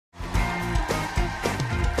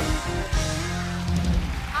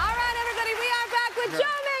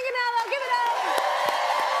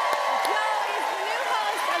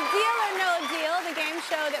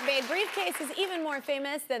case is even more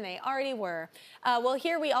famous than they already were. Well,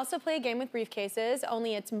 here we also play a game with briefcases,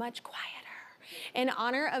 only it's much quieter. In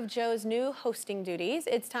honor of Joe's new hosting duties,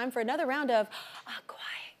 it's time for another round of A Quiet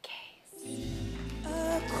Case.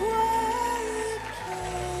 A quiet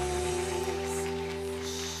case.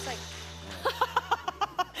 It's like,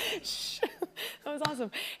 shh. That was awesome.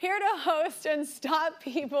 Here to host and stop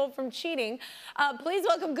people from cheating, please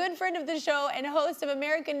welcome good friend of the show and host of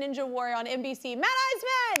American Ninja Warrior on NBC, Matt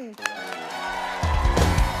Iseman.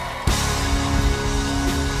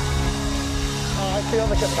 I feel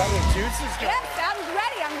the competitive juices going. Yes, I'm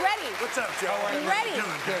ready. I'm ready. What's up, Joe? I'm ready. Good,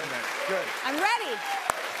 man. Good. I'm ready.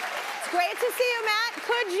 It's great to see you, Matt.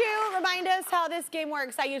 Could you remind us how this game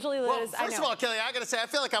works? I usually lose. Well, first of all, Kelly, I gotta say, I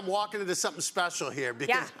feel like I'm walking into something special here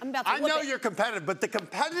because I'm about to I know you're competitive, but the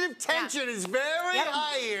competitive tension is very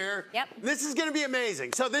high here. Yep. This is gonna be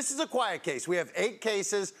amazing. So this is a quiet case. We have 8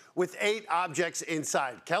 cases with 8 objects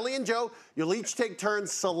inside. Kelly and Joe, you'll each take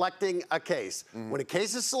turns selecting a case. When a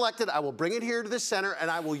case is selected, I will bring it here to the center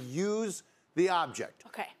and I will use the object.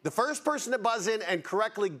 Okay. The first person to buzz in and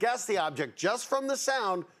correctly guess the object just from the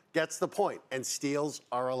sound gets the point, and steals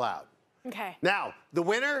are allowed. Okay. Now, the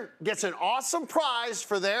winner gets an awesome prize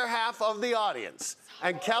for their half of the audience.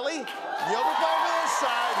 And Kelly, you'll be over this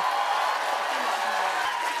side.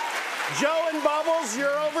 Joe and Bubbles,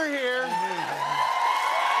 you're over here.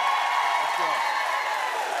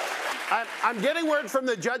 I'm getting word from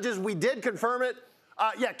the judges. We did confirm it.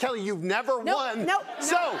 Yeah, Kelly, you've never won. No,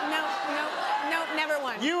 never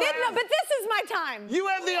won. But this is my time. You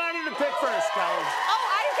have the honor to pick first, Kelly. Oh,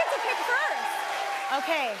 I get to pick first.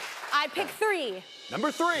 Okay, I pick 3.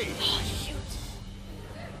 Number 3. Oh, shoot.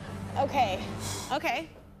 Okay. I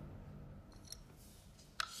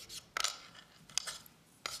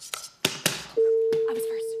was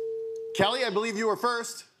first. Kelly, I believe you were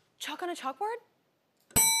first. Chalk on a chalkboard?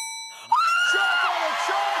 Chalk on a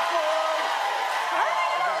chalkboard!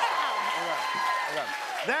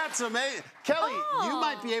 That's amazing. Kelly, you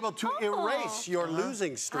might be able to erase your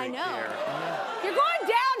losing streak I know. here. You're going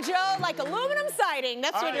down, Joe, like aluminum siding.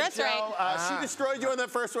 That's what that's Joe, right. she destroyed you on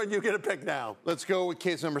that first one. You get a pick now. Let's go with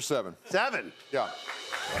case number 7. 7. Yeah.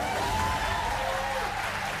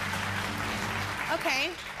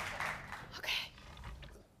 Okay.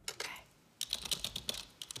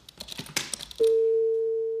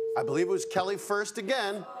 I believe it was Kelly first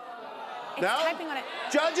again. It's typing on it.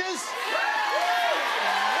 Judges?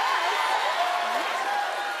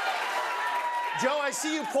 Joe, I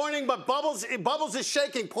see you pointing, but Bubbles is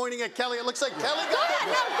shaking, pointing at Kelly. It looks like Kelly got it.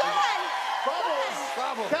 Go ahead.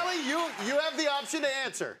 Bubbles. Kelly, you have the option to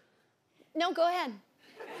answer. No, go ahead.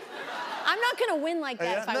 I'm not gonna win like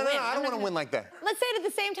that if I win. No, I don't want to win like that. Let's say it at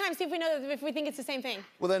the same time, see if we know if we think it's the same thing.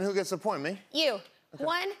 Well, then who gets the point, me? You. Okay.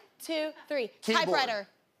 1, 2, 3. Keyboard. Typewriter.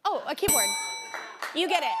 Oh, a keyboard. You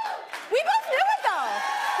get it. We both knew it, though.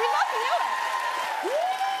 We both knew it. Woo!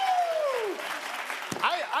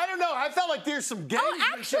 I don't know. I felt like there's some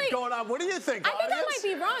gamesmanship going on. What do you think, I think that might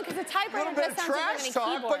be wrong, because a typewriter just sounds different than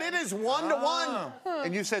a keyboard. But it is 1 to 1.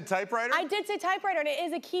 And you said typewriter? I did say typewriter, and it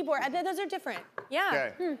is a keyboard. Those are different.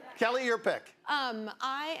 Yeah. Okay. Kelly, your pick.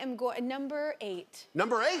 I am going number 8.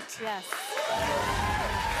 Number 8? Yes.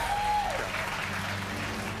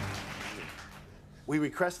 We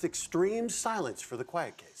request extreme silence for the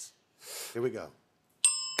quiet case. Here we go.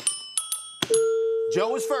 Joe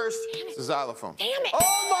was first. It's a xylophone. Damn it.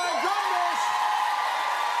 Oh, my goodness!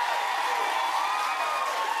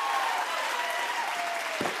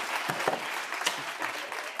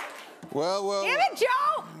 Well. Damn it,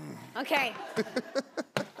 Joe! Okay.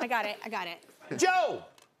 I got it. Joe,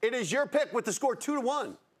 it is your pick with the score 2 to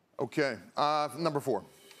 1. Okay. Number 4.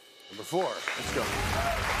 Number 4. Let's go.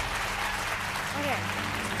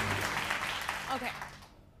 Okay.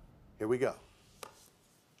 Here we go.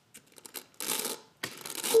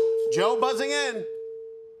 Joe buzzing in.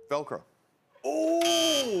 Velcro.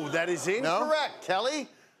 Oh, that is incorrect. Kelly,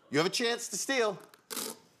 you have a chance to steal.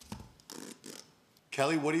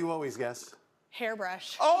 Kelly, what do you always guess?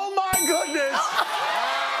 Hairbrush. Oh, my goodness!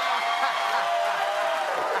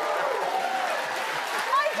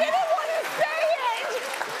 I didn't want to say it!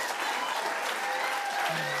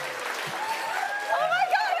 Oh, my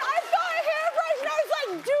God, I thought hairbrush, and I was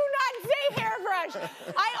like, do not say hairbrush.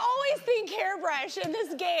 I always think hairbrush in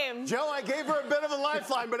this game. Joe, I gave her a bit of a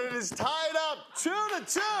lifeline, but it is tied up 2 to 2. Could it be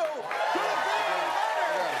any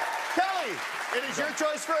better? Kelly, it is your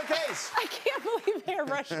choice for a case. I can't believe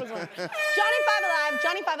hairbrush was one.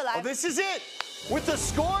 Johnny 5 Alive. Oh, this is it. With the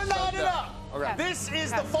score knotted up, this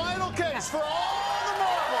is the final case for all the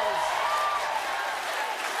marbles.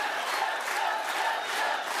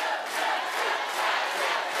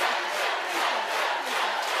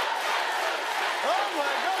 Oh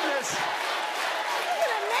my goodness. It's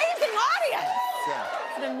an amazing audience. Yeah.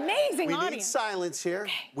 It's an amazing We audience. need silence here.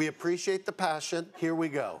 We appreciate the passion. Here we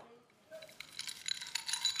go.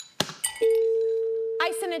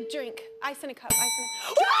 Ice in a drink. Ice in a cup. Ice in a...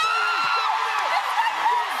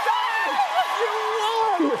 You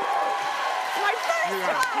won! My first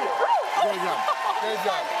time. Good job. Good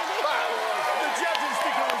job. The judges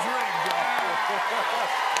think it was rigged.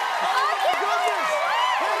 Oh,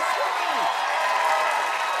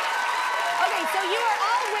 okay, so you are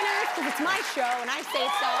all winners because it's my show and I say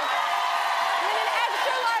so. In an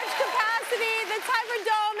extra large capacity, the Tiger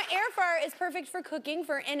Dome air fryer is perfect for cooking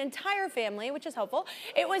for an entire family, which is helpful.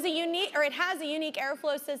 It has a unique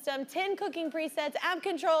airflow system, 10 cooking presets, app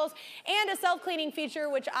controls, and a self-cleaning feature,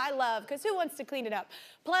 which I love, because who wants to clean it up?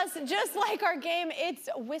 Plus, just like our game, it's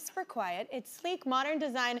whisper quiet. Its sleek, modern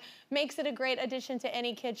design makes it a great addition to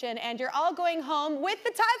any kitchen, and you're all going home with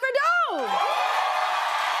the Tiger Dome!